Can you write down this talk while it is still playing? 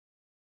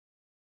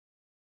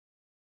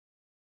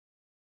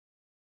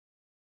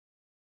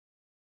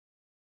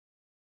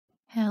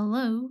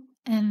Hello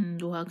and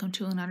welcome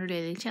to another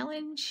daily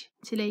challenge.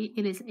 Today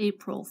it is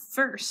April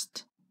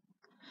 1st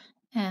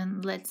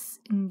and let's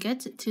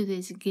get to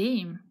this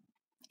game.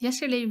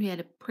 Yesterday we had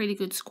a pretty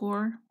good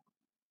score.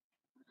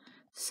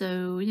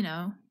 So,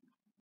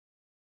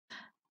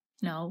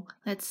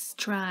 let's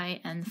try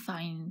and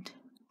find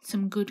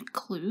some good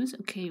clues.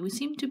 Okay, we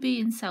seem to be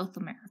in South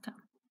America.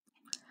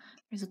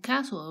 There's a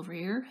castle over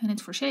here and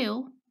it's for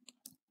sale.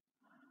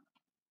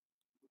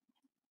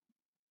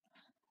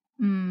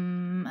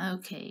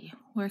 Okay,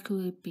 where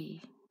could it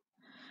be?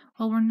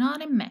 Well, we're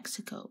not in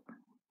Mexico.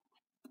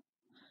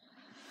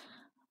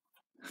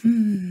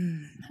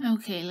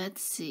 Okay,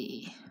 let's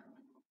see.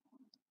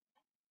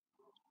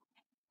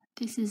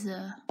 This is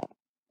a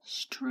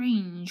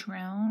strange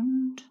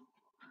round.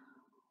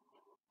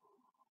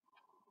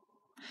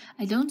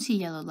 I don't see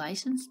yellow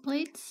license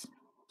plates,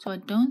 so I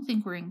don't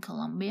think we're in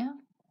Colombia.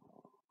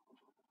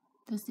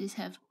 Does this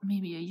have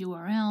maybe a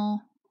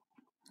URL?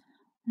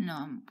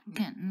 No,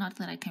 not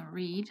that I can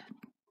read.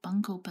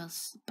 Banco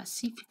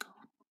Pacifico.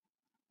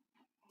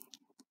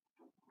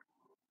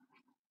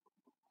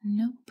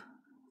 Nope.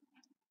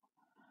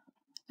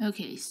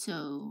 Okay,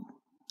 so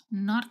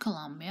not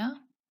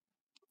Colombia.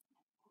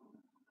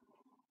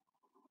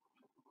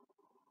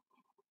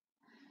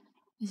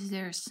 Is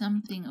there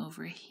something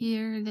over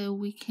here that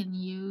we can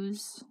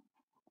use?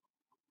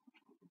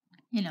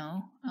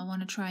 I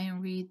want to try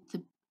and read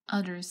the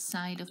other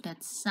side of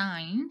that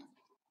sign.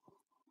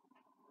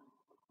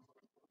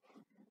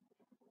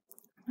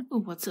 Oh,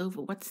 what's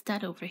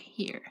that over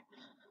here?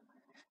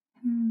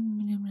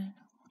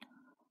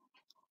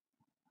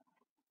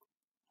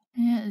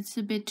 Yeah, it's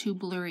a bit too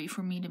blurry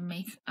for me to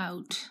make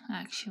out,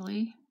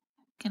 actually.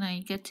 Can I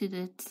get to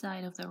that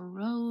side of the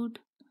road?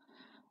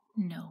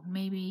 No,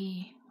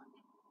 maybe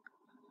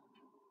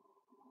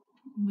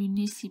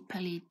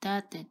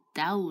Municipalidad de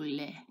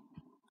Daule.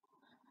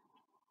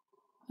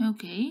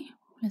 Okay,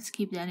 let's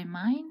keep that in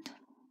mind.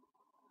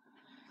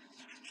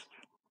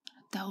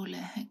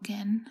 Daule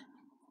again.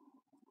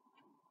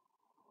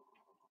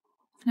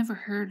 I've never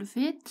heard of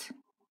it.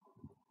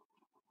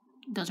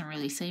 Doesn't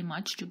really say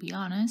much, to be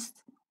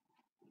honest.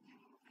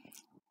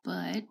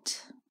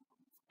 But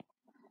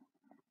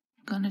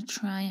I'm gonna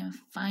try and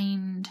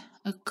find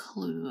a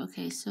clue.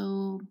 Okay,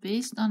 so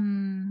based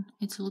on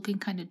it's looking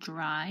kind of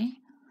dry,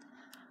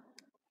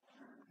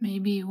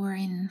 maybe we're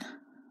in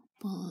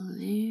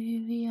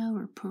Bolivia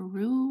or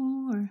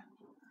Peru or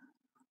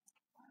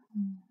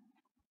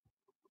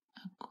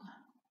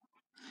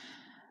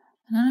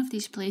none of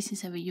these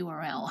places have a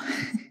URL.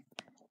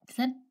 Is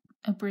that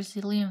a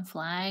Brazilian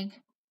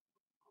flag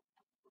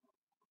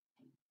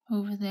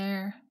over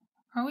there?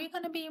 Are we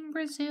gonna be in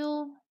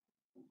Brazil?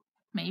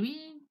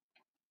 Maybe.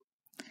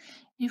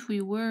 If we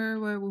were,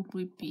 where would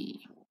we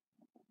be?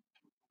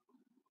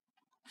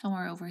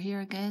 Somewhere over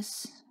here, I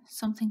guess.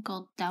 Something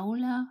called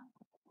Daula.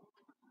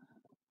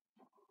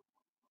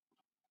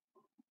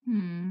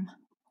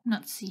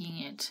 Not seeing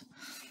it.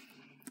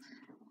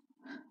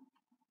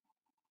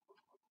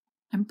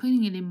 I'm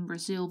putting it in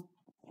Brazil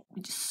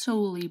just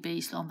solely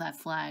based on that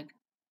flag,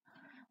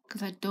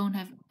 because I don't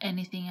have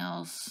anything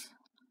else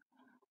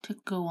to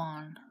go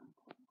on.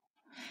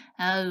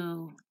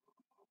 Oh,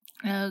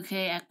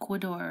 okay,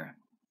 Ecuador.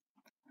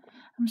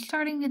 I'm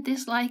starting to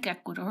dislike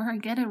Ecuador. I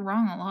get it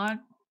wrong a lot.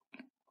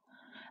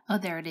 Oh,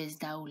 there it is,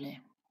 Daule.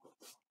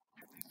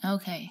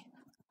 Okay,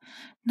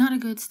 not a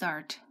good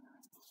start.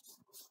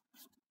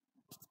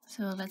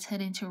 So let's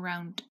head into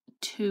round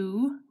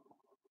 2.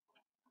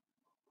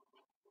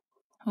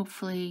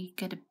 Hopefully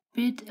get a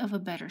bit of a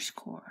better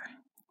score.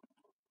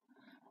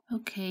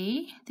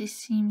 Okay, this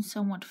seems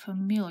somewhat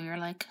familiar,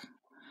 like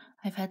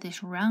I've had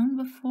this round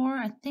before.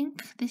 I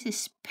think this is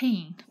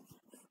Spain.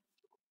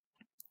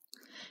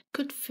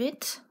 Could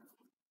fit.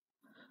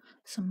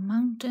 Some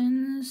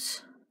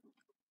mountains.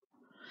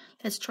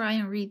 Let's try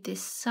and read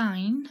this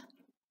sign.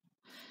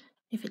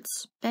 If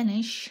it's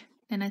Spanish,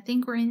 then I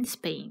think we're in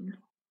Spain.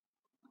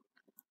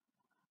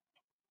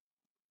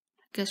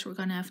 I guess we're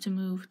gonna have to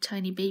move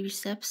tiny baby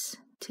steps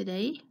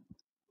today.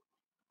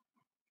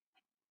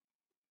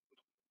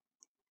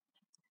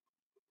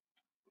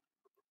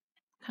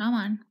 Come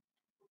on.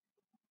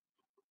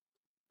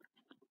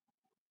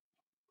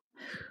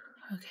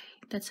 Okay,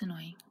 that's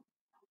annoying.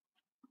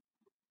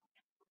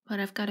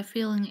 But I've got a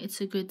feeling it's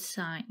a good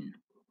sign.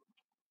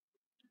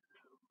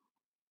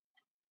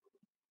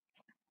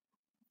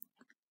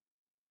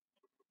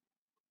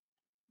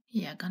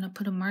 Yeah, gonna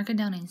put a marker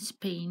down in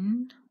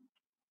Spain.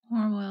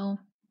 Or, well,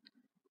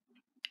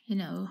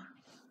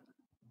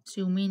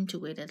 zoom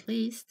into it at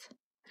least.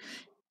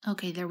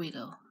 Okay, there we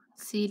go.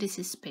 See, this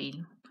is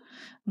Spain.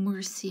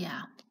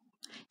 Murcia.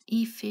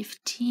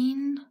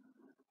 E15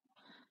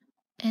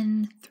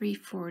 and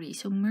 340.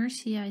 So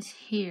Murcia is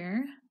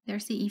here.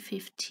 There's the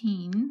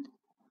E15.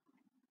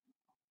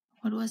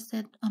 What was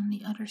that on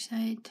the other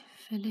side?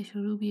 Feliz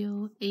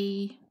Rubio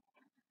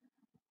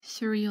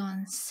A3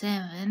 on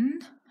 7.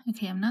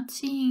 Okay, I'm not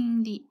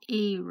seeing the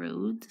A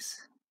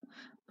roads,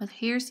 but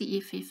here's the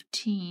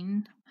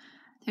E15.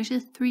 There's a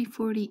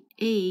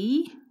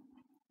 340A.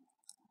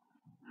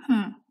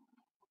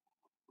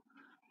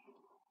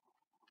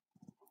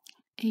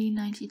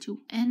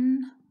 A92N,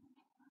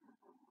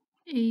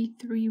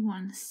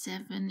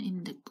 A317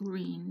 in the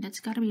green. That's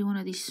gotta be one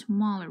of these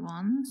smaller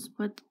ones,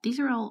 but these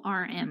are all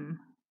RM.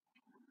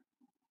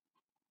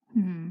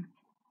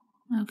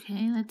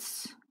 Okay,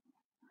 let's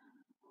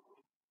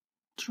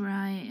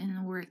try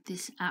and work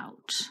this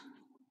out.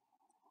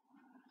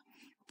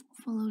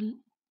 Follow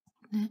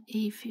the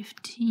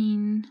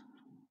A15.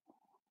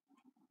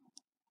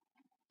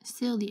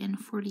 Still the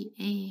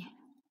N40A.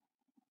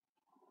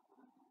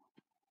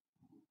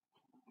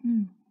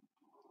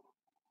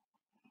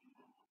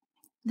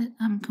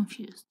 I'm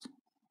confused.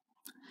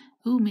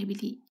 Ooh, maybe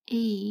the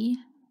A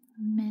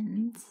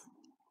meant.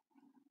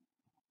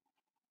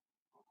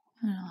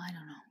 I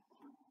don't know.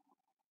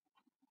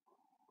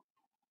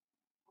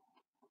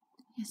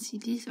 You see,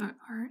 these are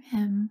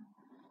RM.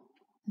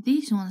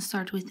 These ones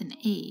start with an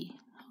A.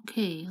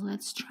 Okay,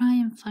 let's try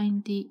and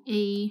find the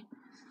A.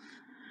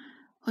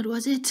 What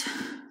was it?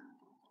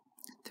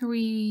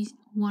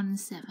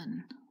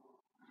 317.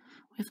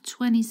 We have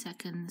 20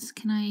 seconds.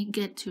 Can I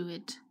get to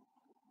it?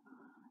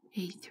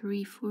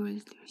 A3, 4,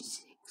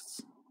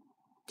 36,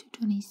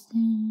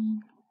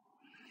 227.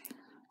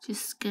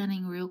 Just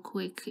scanning real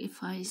quick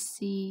if I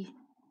see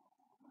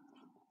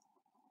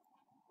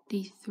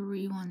the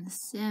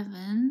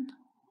 317.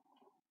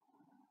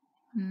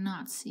 I'm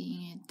not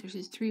seeing it. There's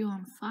a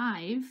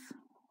 315.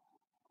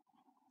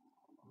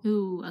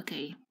 Ooh,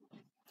 okay.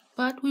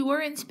 But we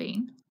were in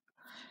Spain.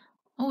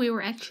 Oh, we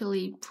were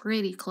actually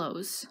pretty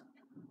close.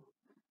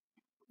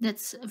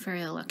 That's a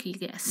very lucky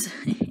guess.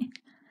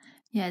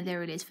 Yeah,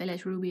 there it is,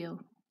 Vélez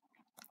Rubio.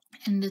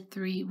 And the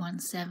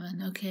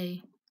 317,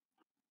 okay.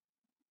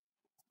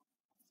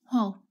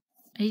 Oh,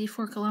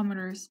 84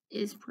 kilometers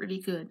is pretty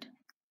good.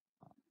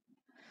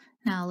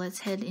 Now let's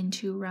head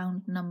into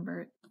round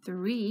number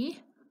 3.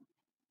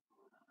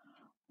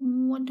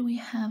 What do we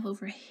have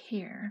over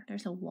here?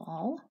 There's a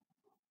wall.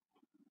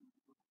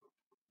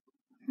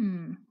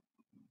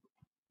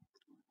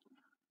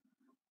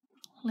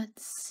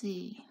 Let's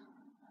see.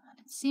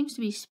 It seems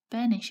to be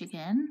Spanish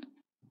again.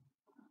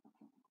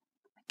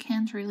 I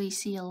can't really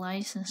see a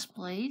license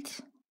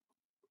plate.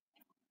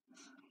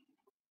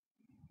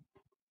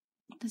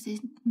 Does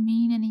it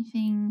mean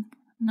anything?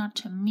 Not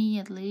to me,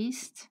 at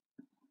least.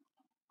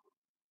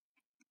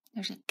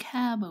 There's a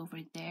cab over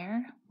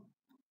there.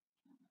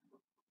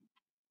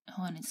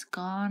 Oh, and it's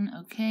gone.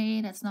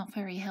 Okay, that's not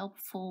very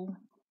helpful.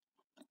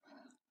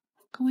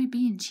 Could we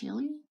be in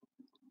Chile?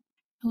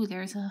 Oh,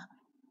 there's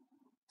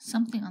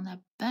something on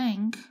that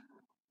bank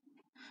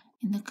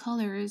in the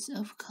colors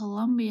of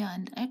Colombia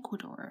and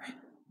Ecuador.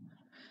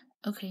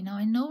 Okay, now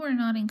I know we're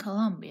not in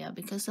Colombia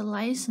because the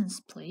license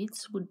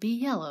plates would be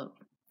yellow.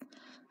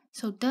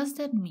 So does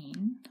that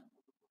mean...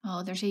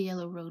 Oh, there's a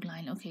yellow road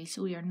line. Okay,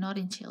 so we are not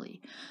in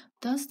Chile.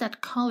 Does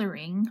that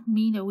coloring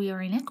mean that we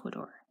are in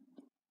Ecuador?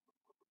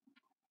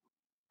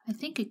 I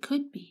think it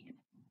could be.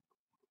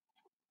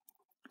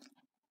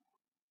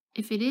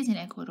 If it is in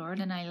Ecuador,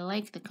 then I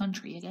like the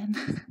country again.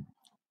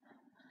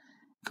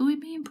 Could we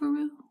be in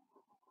Peru?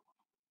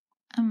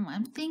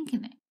 I'm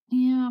thinking it.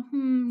 Yeah,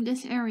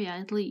 this area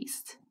at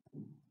least.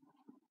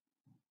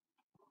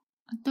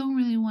 I don't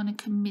really want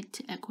to commit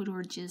to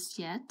Ecuador just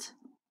yet.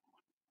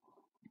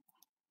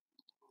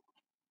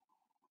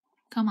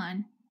 Come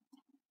on.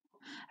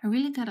 I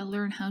really gotta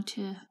learn how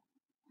to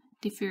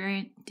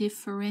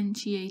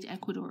differentiate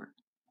Ecuador.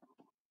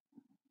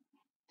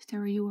 Is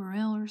there a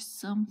URL or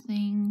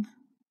something?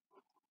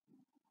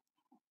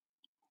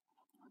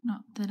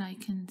 Not that I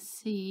can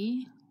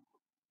see.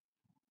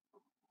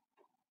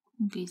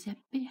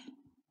 Giuseppe.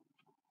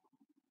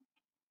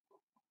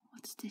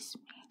 What's this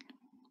mean?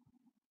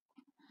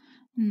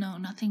 No,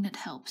 nothing that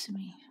helps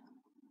me.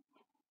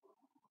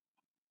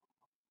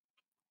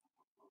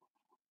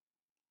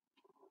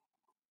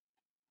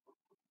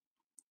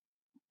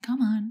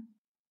 Come on.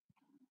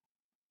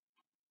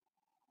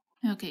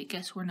 Okay,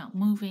 guess we're not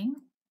moving.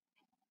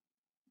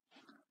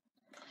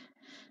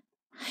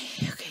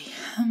 Okay,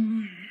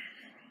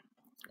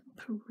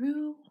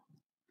 Peru.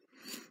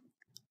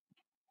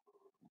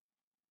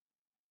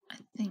 I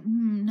think,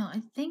 no,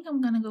 I think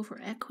I'm gonna go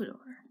for Ecuador.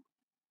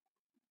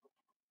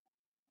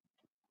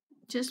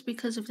 Just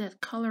because of that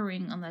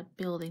coloring on that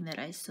building that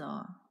I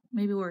saw.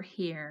 Maybe we're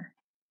here.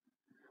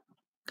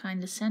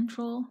 Kinda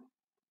central.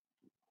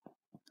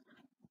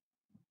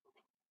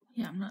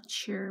 Yeah, I'm not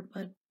sure,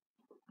 but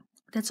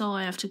that's all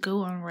I have to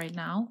go on right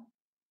now.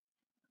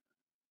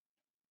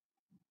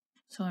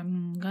 So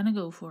I'm gonna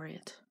go for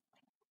it.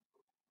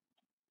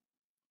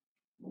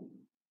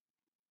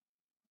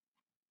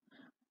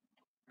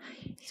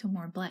 Some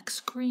more black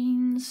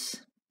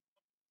screens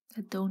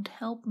that don't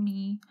help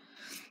me.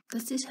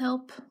 Does this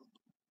help?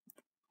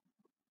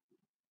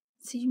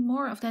 See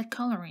more of that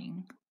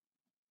coloring.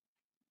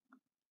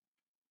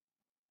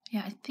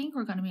 Yeah, I think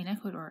we're gonna be in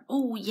Ecuador.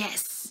 Oh,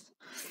 yes!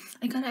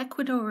 I got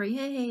Ecuador,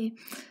 yay!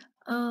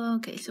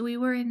 Okay, so we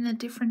were in a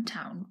different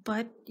town,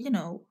 but,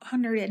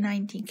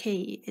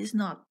 119k is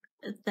not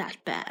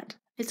that bad.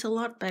 It's a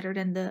lot better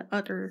than the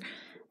other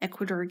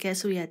Ecuador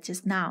guess we had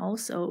just now,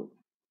 so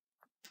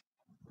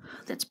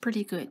that's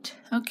pretty good.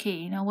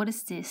 Okay, now what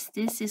is this?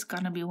 This is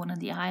gonna be one of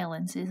the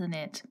islands, isn't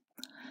it?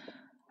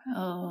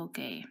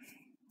 Okay,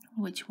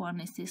 which one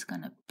is this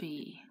gonna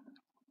be?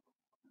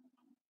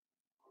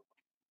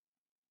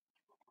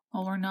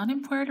 Oh, we're not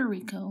in Puerto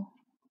Rico.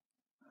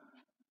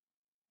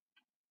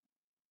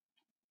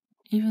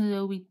 Even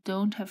though we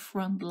don't have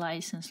front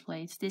license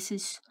plates, this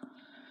is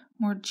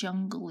more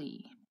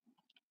jungly.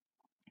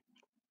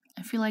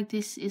 I feel like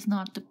this is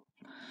not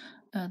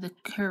the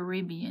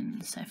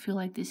Caribbeans. I feel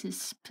like this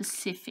is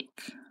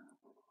Pacific.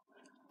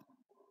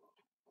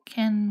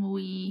 Can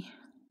we...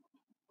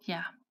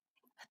 Yeah,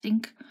 I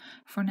think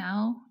for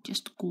now,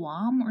 just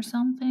Guam or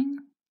something.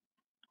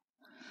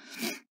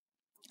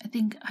 I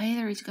think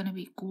either it's gonna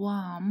be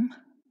Guam,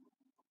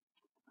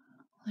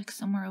 like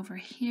somewhere over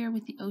here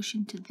with the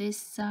ocean to this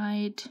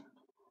side.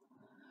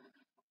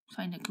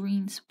 Find a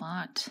green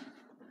spot.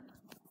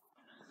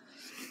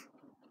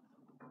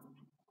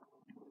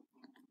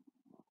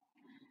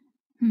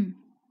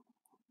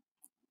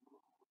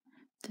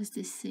 Does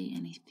this say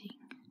anything?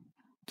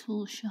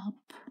 Tool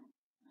shop.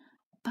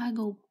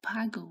 Pago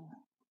Pago.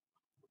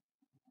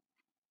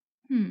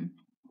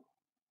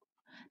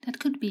 That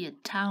could be a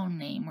town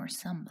name or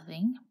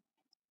something.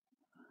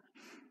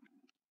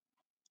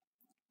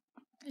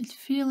 It's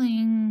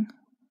feeling...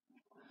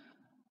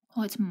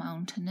 Oh, it's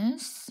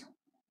mountainous,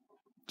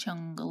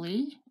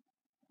 jungly,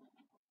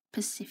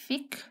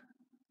 Pacific.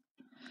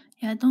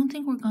 Yeah, I don't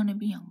think we're gonna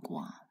be on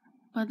Guam.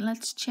 But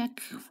let's check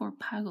for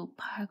Pago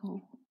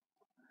Pago.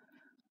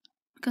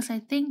 Because I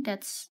think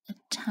that's a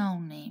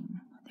town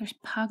name. There's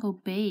Pago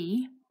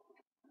Bay.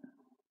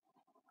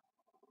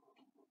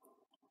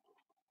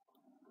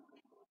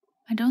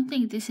 I don't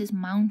think this is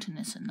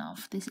mountainous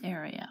enough, this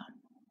area.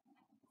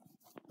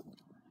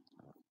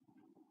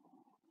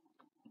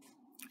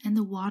 And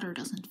the water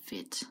doesn't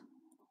fit.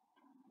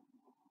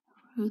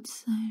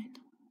 Roadside.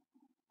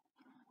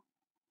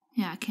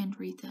 Yeah, I can't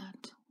read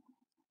that.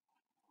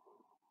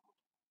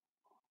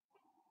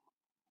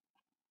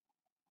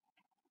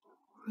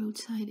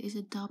 Roadside is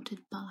adopted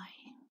by.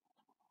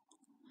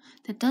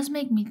 That does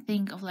make me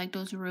think of like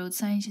those road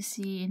signs you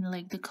see in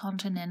like the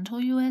continental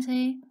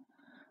USA.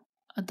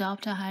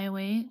 Adopt a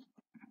highway.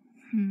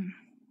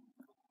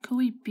 Could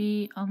we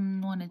be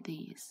on one of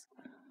these?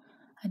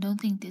 I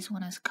don't think this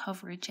one has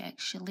coverage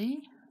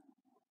actually.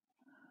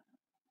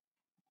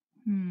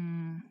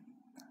 I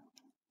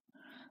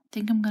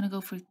think I'm gonna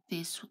go for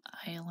this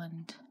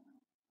island.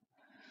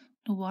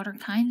 The water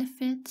kind of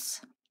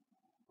fits.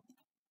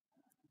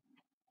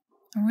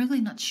 I'm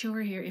really not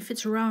sure here. If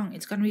it's wrong,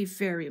 it's gonna be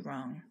very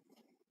wrong.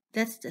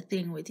 That's the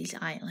thing with these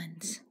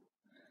islands.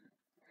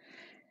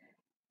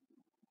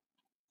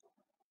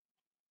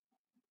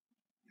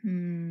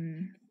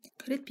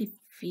 Could it be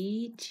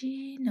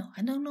Fiji? No,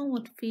 I don't know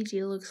what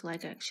Fiji looks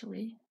like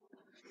actually.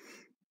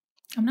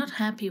 I'm not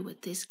happy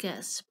with this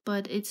guess,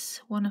 but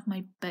it's one of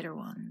my better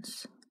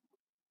ones.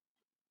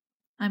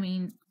 I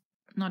mean,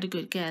 not a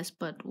good guess,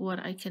 but what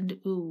I can do.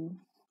 Ooh.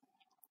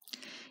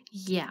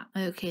 Yeah,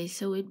 okay,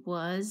 so it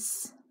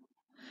was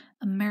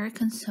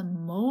American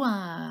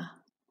Samoa.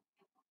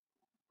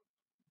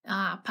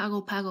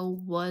 Pago Pago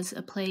was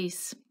a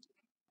place.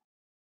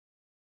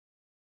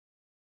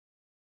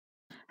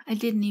 I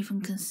didn't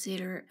even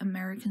consider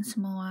American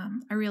Samoa.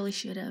 I really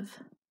should have.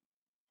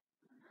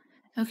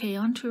 Okay,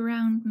 on to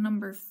round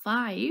number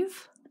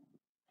 5.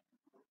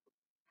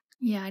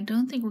 Yeah, I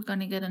don't think we're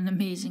gonna get an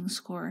amazing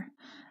score.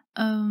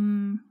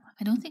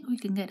 I don't think we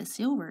can get a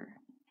silver.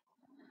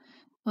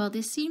 Well,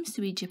 this seems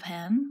to be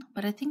Japan,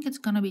 but I think it's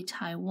gonna be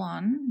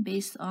Taiwan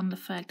based on the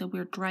fact that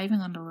we're driving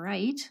on the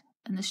right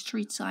and the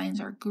street signs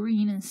are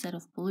green instead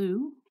of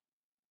blue.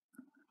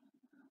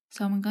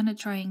 So I'm gonna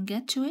try and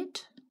get to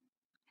it.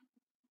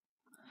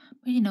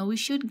 But you know, we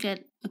should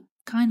get a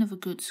kind of a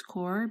good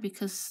score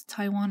because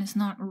Taiwan is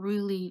not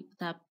really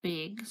that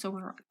big, so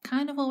we're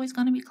kind of always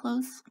gonna be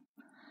close.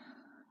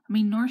 I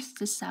mean, north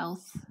to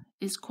south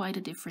is quite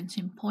a difference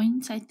in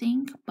points, I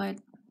think, but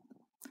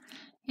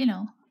you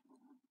know,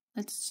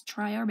 let's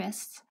try our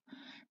best.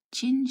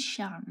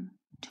 Jinshan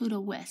to the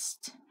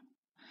west.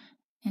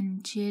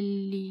 And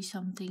Jelly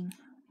something.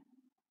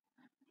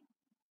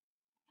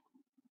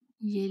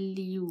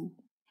 Yeliu.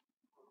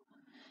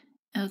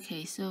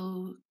 Okay,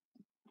 so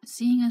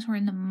seeing as we're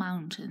in the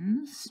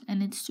mountains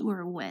and it's to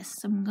our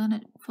west, I'm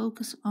gonna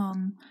focus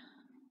on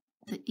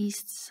the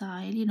east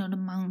side, you know, the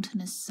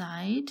mountainous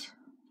side,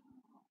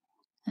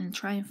 and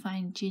try and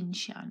find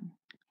Jinshan.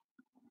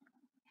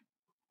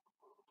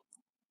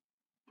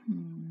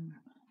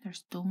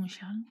 There's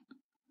Dongshan.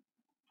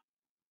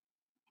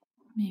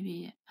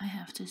 Maybe I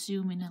have to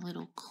zoom in a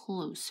little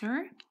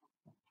closer.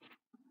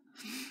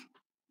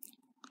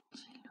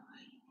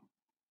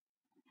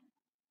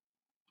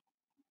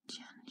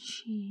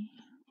 Jianxi.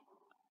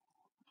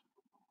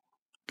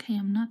 Okay,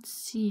 I'm not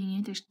seeing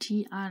it. There's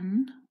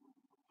Tian.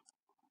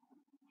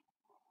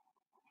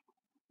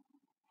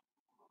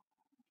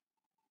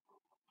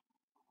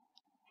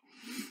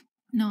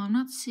 No, I'm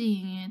not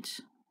seeing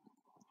it.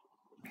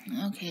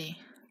 Okay.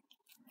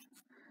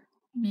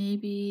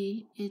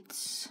 Maybe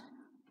it's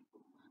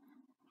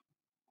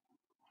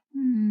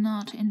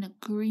not in the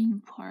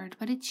green part,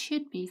 but it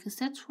should be, because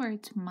that's where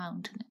it's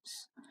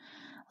mountainous.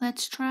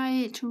 Let's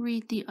try to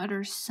read the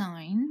other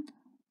sign.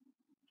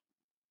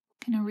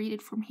 Can I read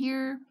it from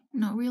here?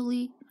 Not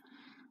really.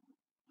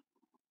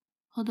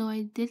 Although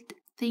I did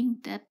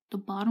think that the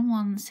bottom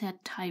one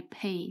said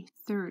Taipei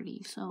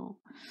 30, so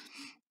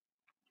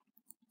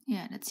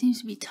yeah, that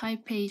seems to be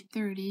Taipei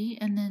 30,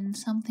 and then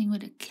something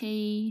with a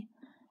K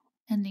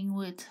ending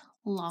with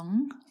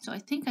Long. So I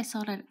think I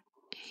saw that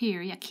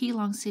here. Yeah,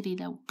 Keelung City,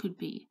 that could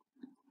be.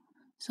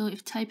 So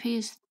if Taipei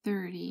is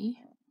 30,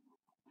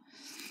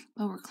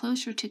 but we're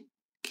closer to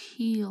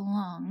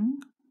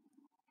Keelung,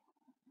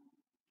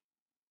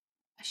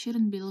 I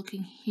shouldn't be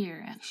looking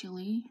here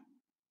actually.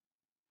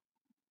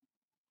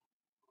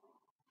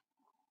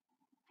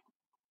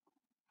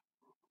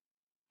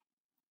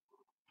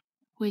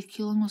 Wait,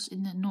 Keelung was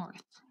in the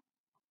north.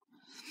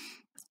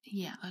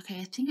 Yeah,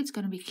 okay, I think it's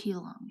gonna be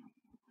Keelung.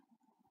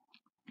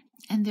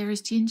 And there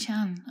is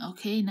Jinshan.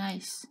 Okay,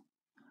 nice.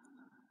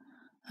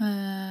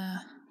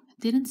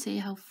 Didn't say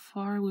how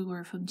far we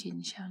were from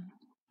Jinshan,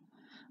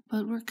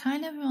 but we're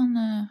kind of on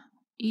the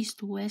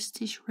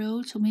east-westish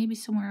road, so maybe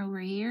somewhere over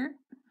here,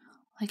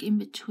 like in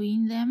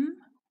between them.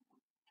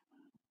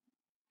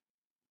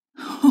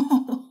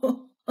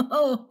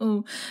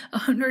 Oh,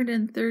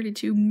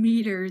 132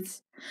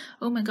 meters.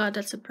 Oh my god,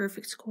 that's a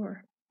perfect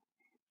score.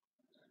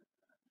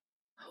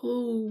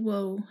 Oh,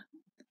 whoa.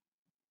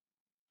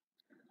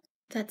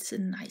 That's a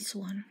nice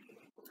one.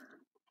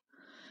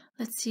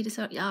 Let's see this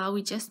out. Yeah,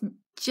 we just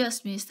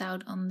missed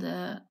out on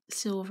the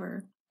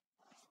silver.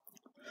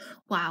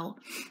 Wow.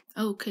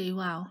 Okay,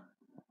 wow.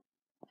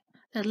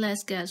 That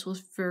last guess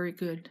was very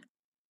good.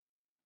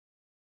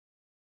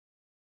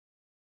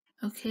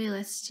 Okay,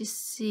 let's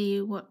just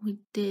see what we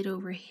did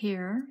over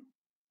here.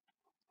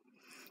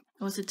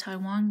 It was a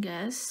Taiwan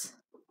guess.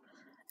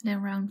 And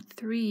then round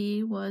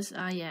 3 was,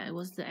 yeah, it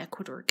was the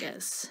Ecuador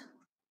guess.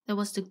 That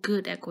was the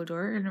good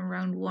Ecuador, and then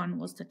round 1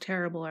 was the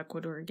terrible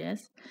Ecuador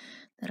guess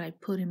that I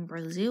put in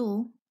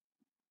Brazil.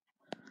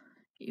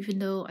 Even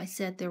though I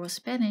said there was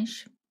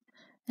Spanish.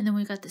 And then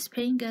we got the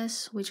Spain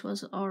guess, which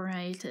was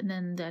alright, and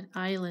then that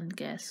island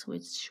guess,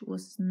 which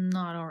was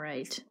not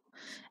alright.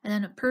 And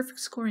then a perfect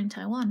score in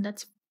Taiwan.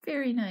 That's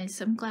very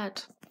nice. I'm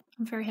glad.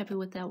 I'm very happy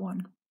with that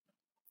one.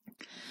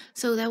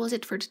 So that was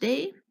it for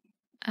today.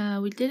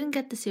 We didn't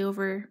get the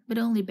silver, but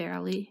only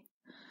barely.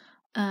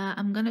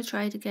 I'm gonna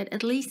try to get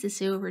at least the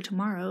silver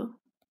tomorrow.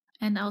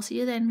 And I'll see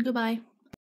you then. Goodbye.